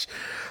so much.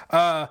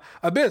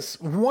 Abyss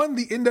won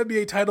the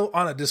NWA title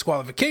on a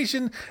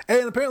disqualification,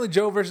 and apparently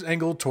Joe versus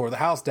Angle tore the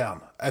house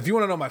down. If you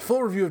want to know my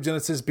full review of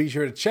Genesis, be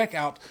sure to check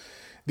out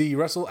the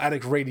Wrestle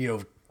Addict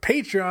Radio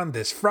Patreon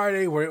this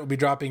Friday, where it will be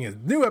dropping a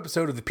new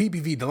episode of the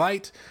PPV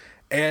Delight.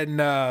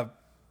 And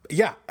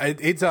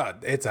it's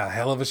a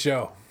hell of a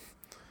show.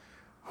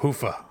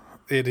 Hoofa.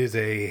 It is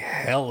a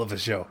hell of a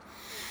show.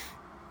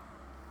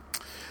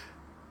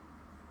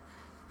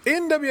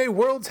 NWA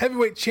World's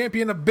Heavyweight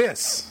Champion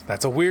Abyss,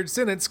 that's a weird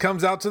sentence,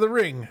 comes out to the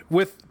ring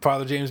with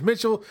Father James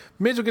Mitchell.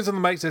 Mitchell gets on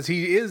the mic, says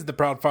he is the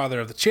proud father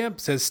of the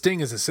champ, says Sting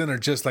is a sinner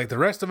just like the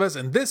rest of us,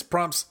 and this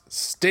prompts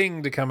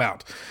Sting to come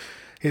out.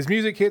 His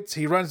music hits,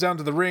 he runs down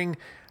to the ring,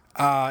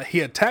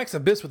 he attacks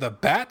Abyss with a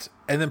bat,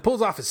 and then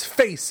pulls off his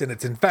face, and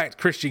it's in fact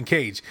Christian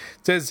Cage.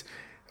 Says,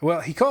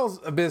 well, he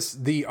calls Abyss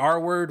the R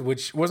word,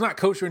 which was not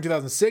kosher in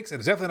 2006, and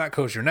it's definitely not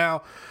kosher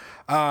now.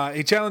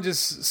 He challenges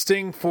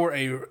Sting for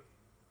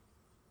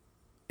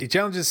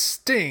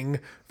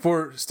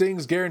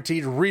Sting's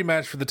guaranteed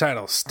rematch for the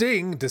title.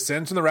 Sting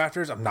descends from the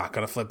rafters. I'm not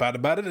going to flip out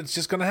about it. It's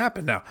just going to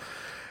happen now.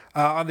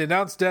 On the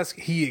announce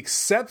desk, he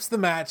accepts the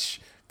match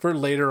for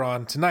later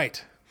on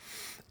tonight.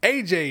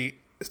 AJ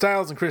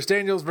Styles and Chris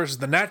Daniels versus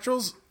the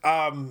Naturals.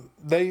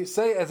 They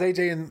say as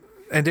AJ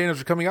and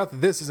Daniels are coming out that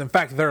this is in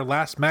fact their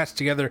last match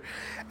together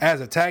as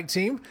a tag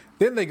team.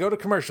 Then they go to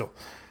commercial.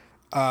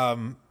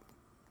 Going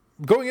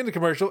into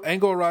commercial,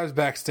 Angle arrives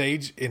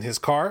backstage in his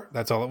car.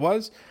 That's all it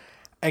was.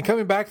 And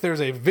coming back,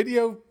 there's a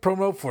video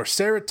promo for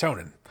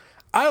Serotonin.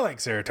 I like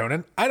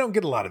Serotonin. I don't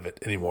get a lot of it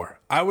anymore.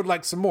 I would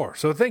like some more.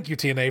 So thank you,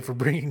 TNA, for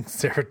bringing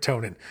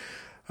Serotonin.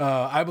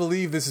 I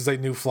believe this is a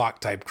new Flock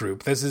type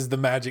group. This is the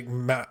Magic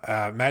Matt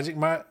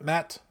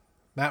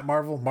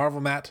Marvel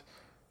Matt.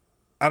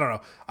 I don't know.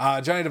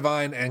 Johnny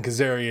Devine and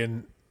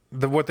Kazarian,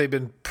 what they've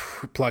been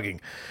plugging.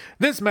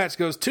 This match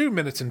goes 2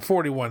 minutes and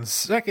 44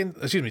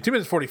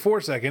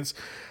 seconds.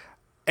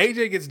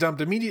 AJ gets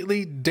dumped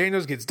immediately.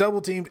 Daniels gets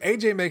double teamed.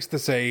 AJ makes the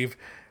save.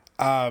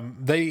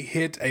 They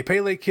hit a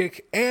Pele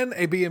kick and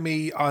a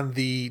BME on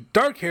the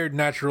dark-haired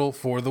Natural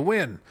for the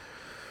win.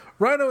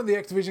 Rhino and the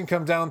X Division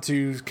come down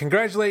to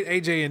congratulate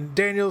AJ and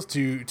Daniels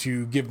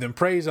to give them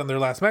praise on their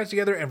last match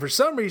together. And for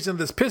some reason,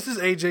 this pisses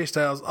AJ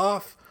Styles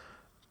off.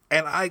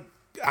 And I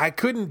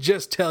couldn't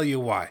just tell you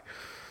why.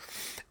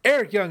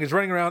 Eric Young is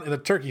running around in a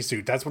turkey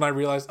suit. That's when I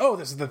realized, oh,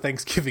 this is the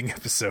Thanksgiving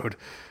episode.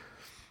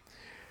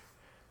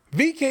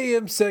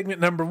 VKM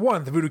segment number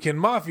 1, the Voodoo Kin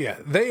Mafia.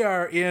 They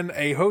are in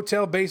a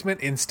hotel basement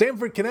in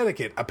Stamford,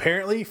 Connecticut,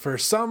 apparently for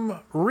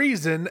some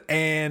reason,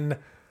 and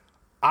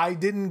I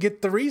didn't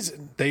get the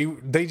reason.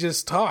 They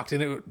just talked,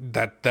 and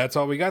that's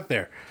all we got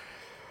there.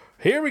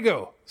 Here we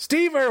go.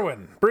 Steve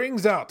Irwin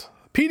brings out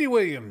Petey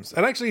Williams.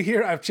 And actually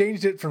here I've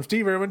changed it from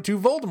Steve Irwin to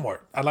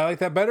Voldemort. And I like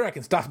that better. I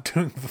can stop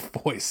doing the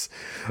voice.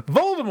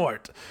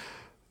 Voldemort,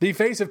 the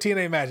face of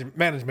TNA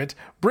management,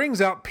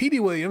 brings out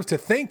Petey Williams to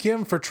thank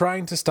him for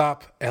trying to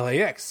stop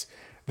LAX.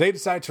 They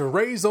decide to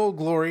raise Old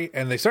Glory,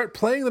 and they start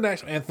playing the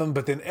national anthem,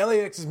 but then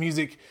LAX's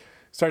music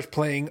starts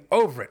playing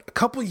over it. A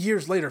couple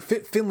years later,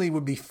 Fit Finlay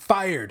would be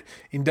fired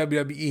in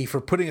WWE for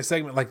putting a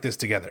segment like this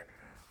together.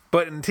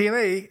 But in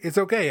TNA, it's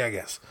okay, I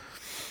guess.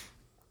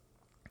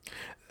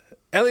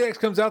 LAX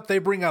comes out, they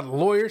bring out a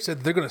lawyer,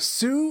 said they're going to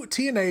sue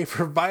TNA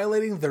for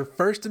violating their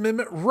First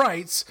Amendment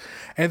rights,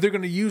 and they're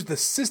going to use the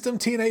system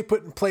TNA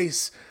put in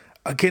place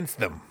against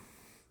them.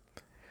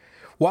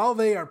 While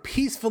they are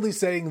peacefully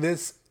saying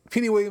this,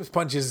 Petey Williams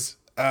punches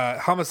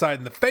Homicide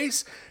in the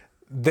face.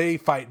 They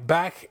fight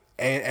back,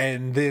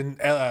 and then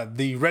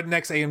the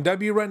Rednecks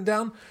AMW run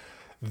down.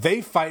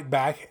 They fight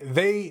back.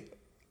 Conan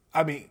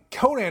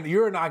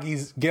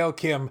Uranagi's Gail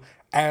Kim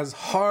as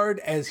hard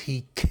as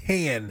he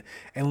can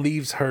and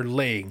leaves her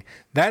laying.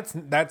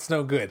 That's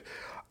no good.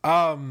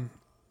 But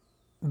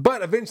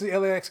eventually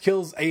LAX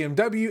kills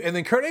AMW, and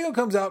then Kurt Angle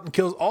comes out and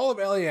kills all of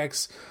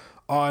LAX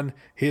on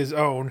his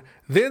own.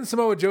 Then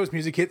Samoa Joe's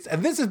music hits,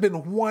 and this has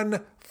been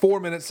one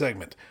 4-minute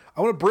segment.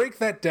 I want to break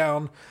that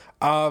down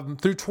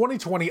through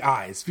 2020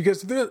 eyes,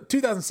 because through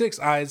 2006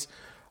 eyes,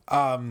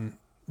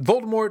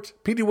 Voldemort,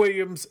 Petey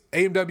Williams,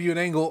 AMW, and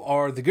Angle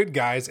are the good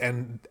guys,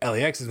 and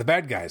LAX is the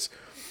bad guys.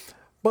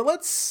 But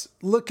let's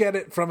look at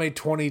it from a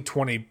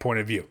 2020 point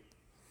of view.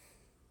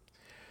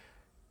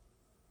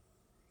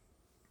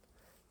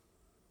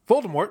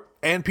 Voldemort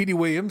and Petey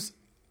Williams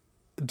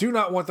do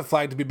not want the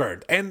flag to be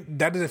burned, and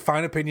that is a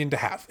fine opinion to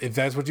have. If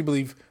that's what you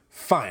believe,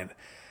 fine.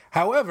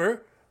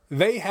 However,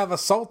 they have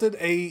assaulted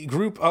a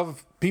group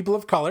of people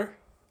of color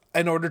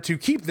in order to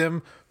keep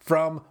them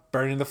from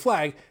burning the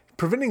flag,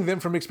 preventing them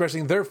from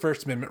expressing their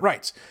First Amendment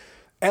rights.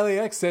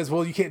 LAX says,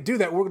 well, you can't do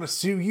that. We're going to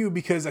sue you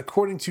because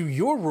according to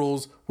your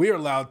rules, we are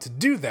allowed to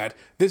do that.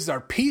 This is our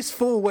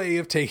peaceful way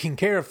of taking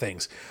care of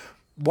things.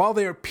 While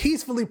they are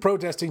peacefully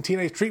protesting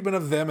TNA's treatment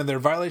of them and their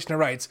violation of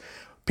rights,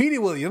 Petey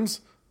Williams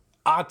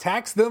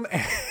attacks them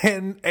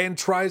and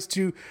tries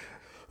to,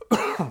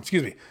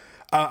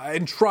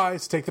 and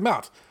tries to take them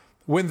out.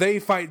 When they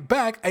fight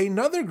back,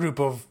 another group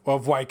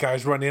of white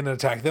guys run in and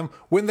attack them.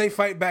 When they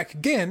fight back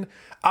again,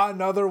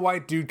 another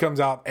white dude comes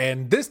out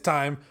and this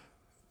time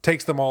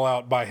takes them all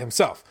out by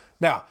himself.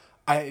 Now,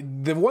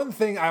 the one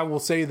thing I will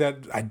say that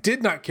I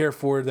did not care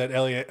for that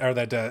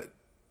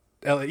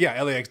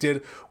LAX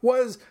did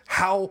was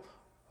how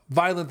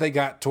violent they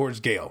got towards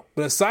Gale.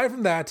 But aside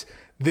from that,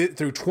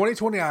 through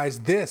 2020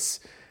 eyes,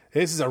 this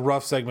is a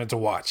rough segment to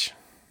watch.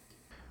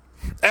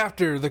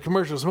 After the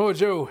commercial, Samoa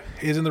Joe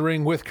is in the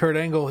ring with Kurt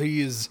Angle.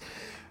 He is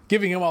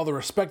giving him all the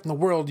respect in the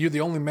world. You're the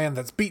only man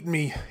that's beaten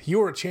me.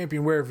 You're a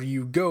champion wherever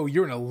you go.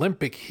 You're an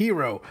Olympic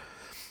hero.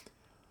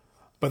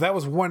 But that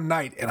was one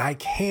night, and I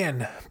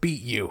can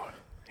beat you.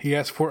 He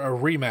asked for a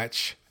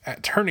rematch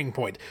at Turning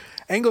Point.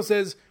 Angle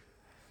says,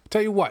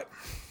 tell you what,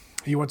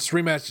 you want this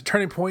rematch at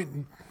Turning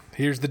Point?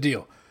 Here's the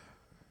deal.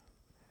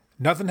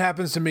 Nothing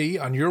happens to me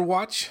on your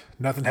watch.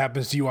 Nothing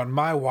happens to you on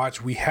my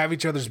watch. We have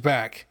each other's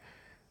back.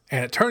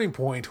 And at Turning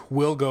Point,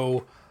 we'll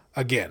go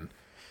again.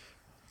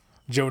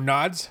 Joe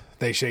nods,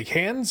 they shake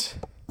hands,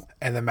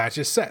 and the match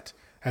is set.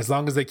 As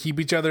long as they keep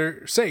each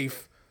other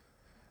safe,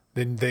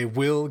 then they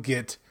will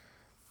get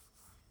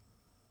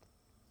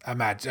a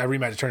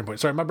rematch at Turning Point.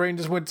 Sorry, my brain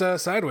just went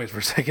sideways for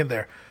a second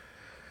there.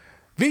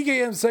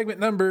 VKM segment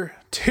number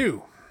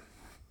 2.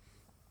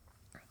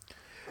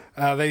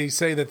 They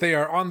say that they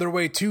are on their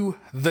way to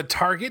the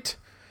Target,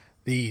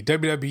 the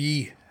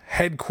WWE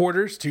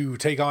headquarters, to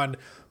take on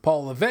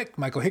Paul Levesque,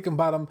 Michael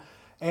Hickenbottom,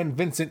 and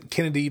Vincent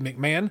Kennedy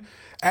McMahon.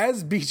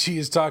 As BG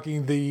is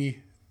talking, the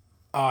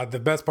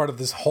best part of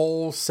this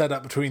whole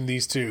setup between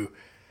these two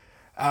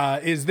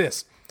is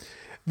this.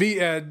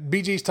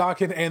 BG's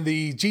talking, and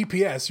the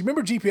GPS. You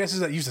remember GPSs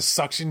that used to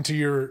suction to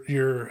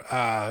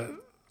your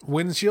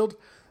windshield?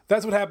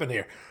 That's what happened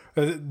here.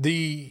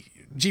 The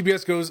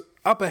GPS goes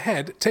up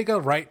ahead, take a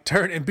right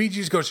turn, and BG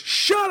just goes,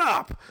 shut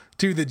up,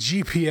 to the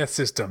GPS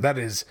system. That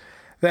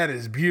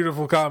is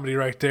beautiful comedy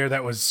right there.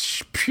 That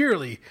was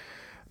purely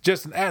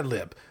just an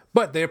ad-lib.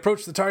 But they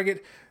approach the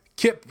Target.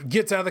 Kip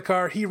gets out of the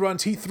car. He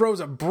runs. He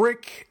throws a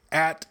brick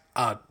at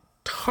a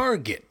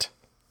Target,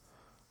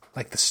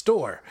 like the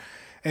store.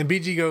 And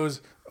BG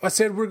goes, I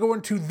said we're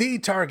going to the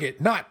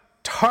Target, not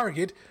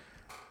Target.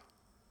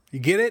 You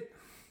get it?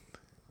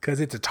 Because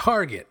it's a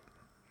Target.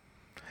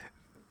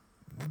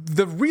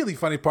 The really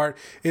funny part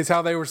is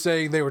how they were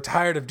saying they were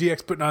tired of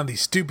DX putting on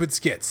these stupid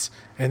skits.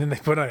 And then they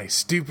put on a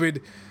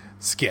stupid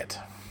skit.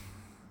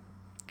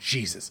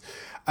 Jesus.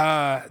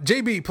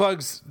 JB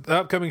plugs the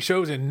upcoming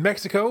shows in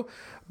Mexico.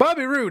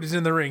 Bobby Roode is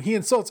in the ring. He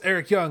insults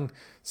Eric Young,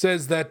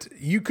 says that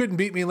you couldn't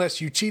beat me unless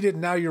you cheated.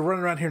 Now you're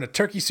running around here in a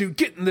turkey suit.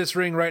 Get in this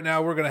ring right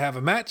now. We're going to have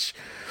a match.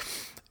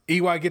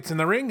 EY gets in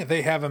the ring.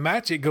 They have a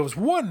match. It goes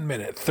 1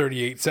 minute,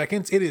 38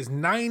 seconds. It is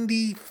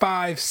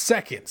 95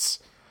 seconds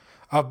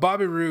of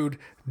Bobby Roode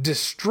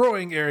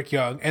destroying Eric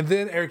Young. And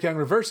then Eric Young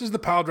reverses the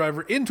pile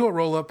driver into a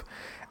roll-up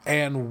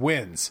and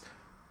wins.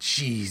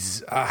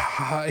 Jeez.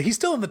 He's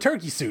still in the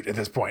turkey suit at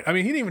this point. I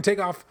mean, he didn't even take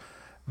off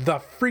the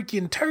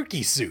freaking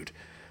turkey suit.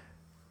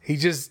 He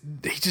just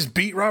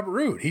beat Robert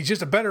Roode. He's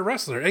just a better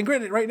wrestler. And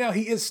granted, right now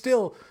he is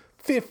still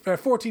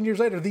 14 years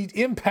later the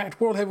Impact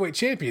World Heavyweight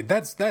Champion.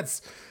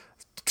 That's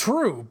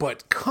true,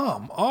 but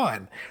come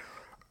on.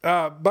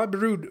 Bobby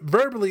Roode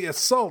verbally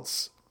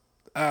assaults,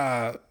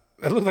 it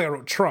looked like I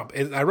wrote Trump.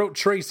 I wrote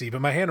Tracy,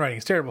 but my handwriting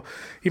is terrible.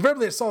 He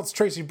verbally assaults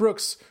Tracy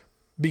Brooks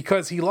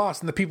because he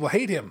lost and the people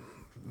hate him.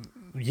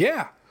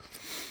 Yeah.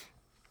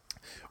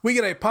 We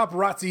get a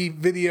paparazzi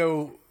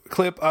video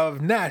clip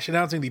of Nash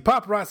announcing the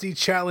Paparazzi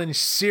Challenge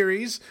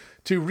series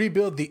to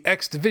rebuild the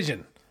X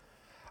Division.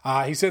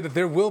 He said that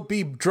there will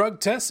be drug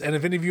tests, and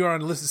if any of you are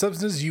on illicit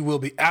substances, you will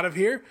be out of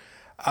here.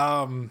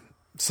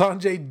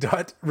 Sanjay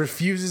Dutt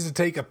refuses to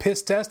take a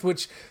piss test,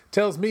 which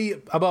tells me,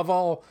 above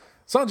all,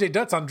 Sanjay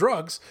Dutt's on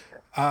drugs.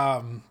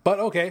 But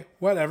okay,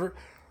 whatever.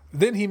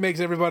 Then he makes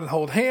everybody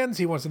hold hands.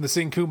 He wants them to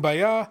sing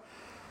Kumbaya.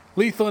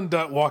 Lethal and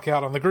Dutt walk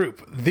out on the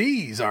group.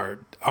 These are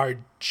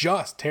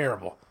just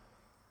terrible.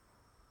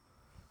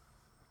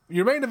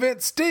 Your main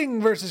event,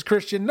 Sting versus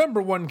Christian,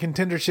 number 1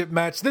 contendership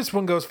match. This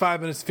one goes 5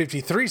 minutes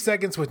 53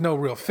 seconds with no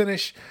real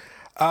finish.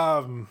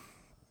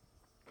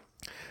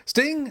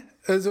 Sting,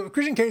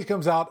 Christian Cage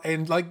comes out,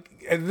 and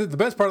the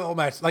best part of the whole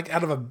match,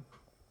 out of a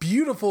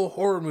beautiful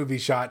horror movie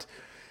shot,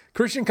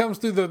 Christian comes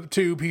through the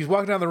tube, he's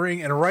walking down the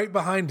ring, and right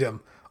behind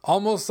him,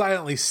 almost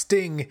silently,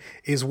 Sting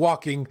is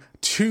walking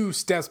 2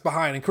 steps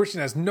behind, and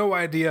Christian has no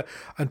idea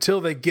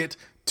until they get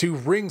to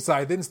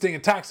ringside. Then Sting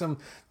attacks him.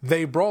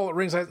 They brawl at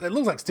ringside. It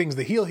looks like Sting's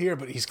the heel here,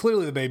 but he's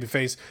clearly the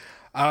babyface.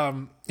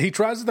 He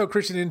tries to throw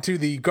Christian into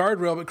the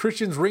guardrail, but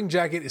Christian's ring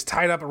jacket is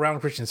tied up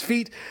around Christian's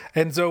feet,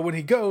 and so when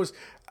he goes,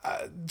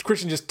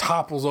 Christian just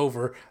topples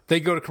over. They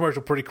go to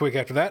commercial pretty quick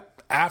after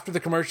that. After the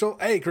commercial,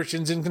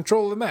 Christian's in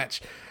control of the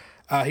match.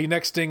 He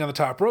necks Sting on the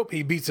top rope.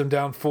 He beats him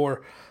down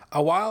for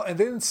a while, and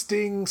then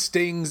Sting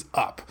stings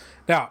up.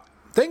 Now,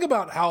 think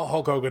about how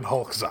Hulk Hogan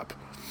hulks up.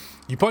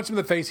 You punch him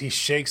in the face, he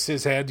shakes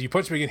his head. You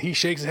punch him again, he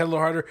shakes his head a little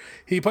harder.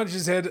 He punches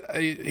his head,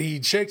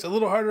 he shakes a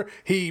little harder.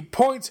 He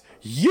points,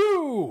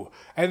 you!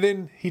 And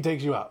then he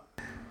takes you out.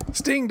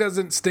 Sting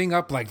doesn't sting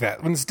up like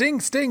that. When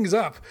Sting stings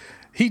up,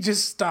 he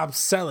just stops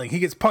selling. He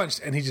gets punched,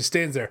 and he just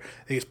stands there.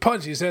 He gets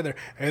punched, he stands there,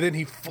 and then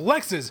he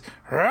flexes.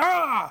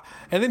 Rah!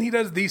 And then he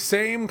does the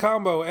same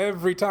combo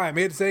every time.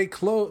 It's a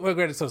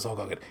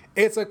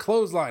It's a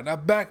clothesline, a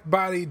back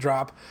body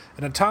drop,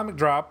 an atomic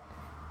drop.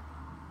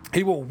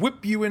 He will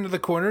whip you into the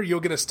corner. You'll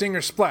get a Stinger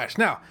Splash.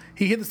 Now,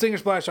 he hit the Stinger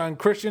Splash on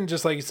Christian,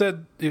 just like he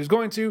said he was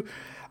going to.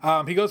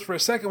 He goes for a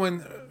second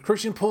when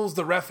Christian pulls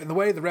the ref in the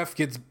way. The ref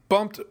gets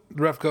bumped.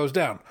 The ref goes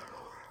down.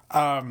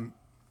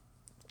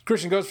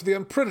 Christian goes for the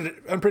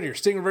Unprettier.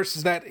 Sting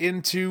reverses that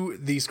into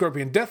the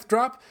Scorpion Death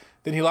Drop.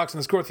 Then he locks in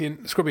the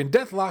Scorpion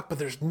Death Lock, but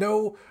there's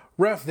no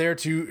ref there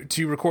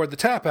to record the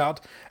tap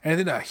out. And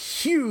then a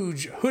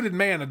huge hooded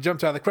man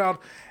jumps out of the crowd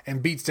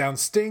and beats down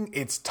Sting.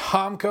 It's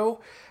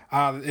Tomko.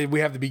 We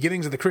have the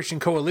beginnings of the Christian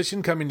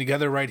Coalition coming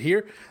together right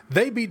here.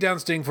 They beat down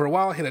Sting for a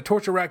while, hit a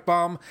torture rack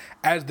bomb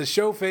as the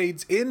show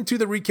fades into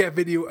the recap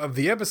video of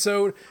the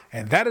episode.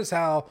 And that is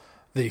how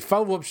the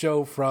follow-up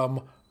show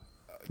from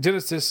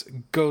Genesis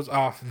goes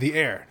off the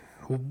air.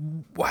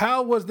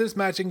 How was this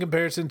match in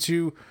comparison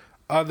to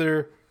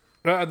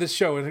this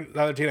show and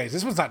other TNAs?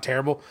 This one's not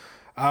terrible.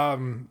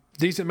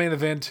 Decent main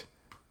event.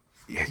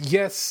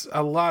 Yes,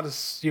 a lot of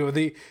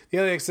the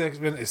LAX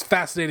segment is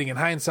fascinating in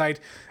hindsight.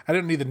 I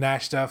don't need the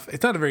Nash stuff.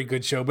 It's not a very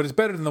good show, but it's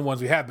better than the ones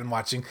we have been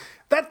watching.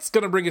 That's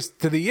going to bring us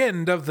to the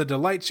end of the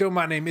Delight Show.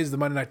 My name is the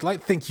Monday Night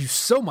Delight. Thank you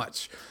so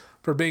much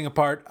for being a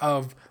part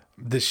of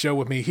this show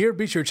with me here.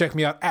 Be sure to check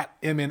me out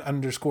at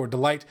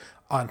MN_Delight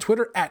on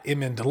Twitter, at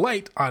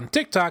MNDelight on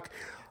TikTok.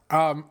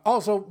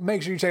 Also,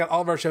 make sure you check out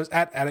all of our shows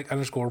at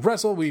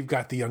Addict_Wrestle. We've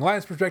got the Young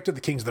Lions Perspective,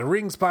 the Kings of the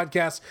Rings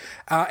podcast,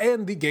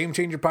 and the Game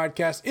Changer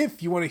podcast.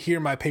 If you want to hear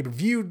my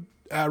pay-per-view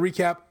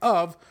recap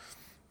of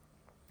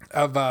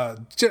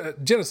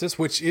Genesis,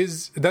 which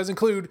does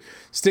include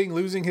Sting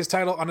losing his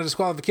title on a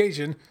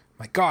disqualification,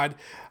 my God,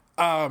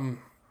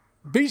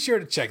 be sure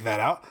to check that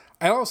out.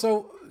 And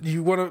also,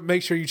 you want to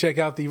make sure you check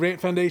out the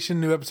Rant Foundation,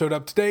 new episode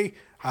up today.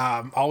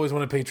 Always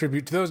want to pay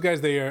tribute to those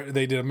guys. They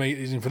did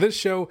amazing for this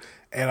show,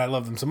 and I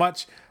love them so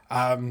much.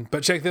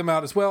 But check them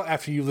out as well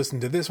after you listen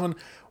to this one.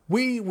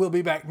 We will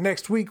be back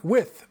next week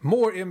with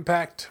more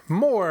Impact,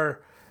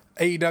 more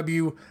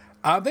AEW.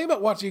 Think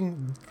about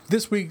watching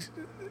next week's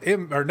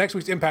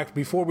Impact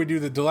before we do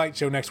the Delight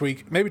Show next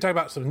week. Maybe talk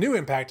about some new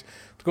Impact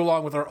to go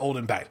along with our old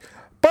Impact.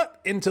 But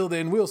until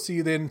then, we'll see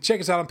you then. Check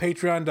us out on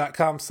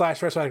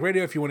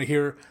patreon.com/WrestleAddictRadio if you want to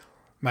hear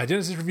my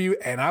Genesis review,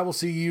 and I will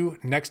see you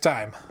next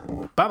time.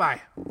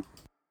 Bye-bye.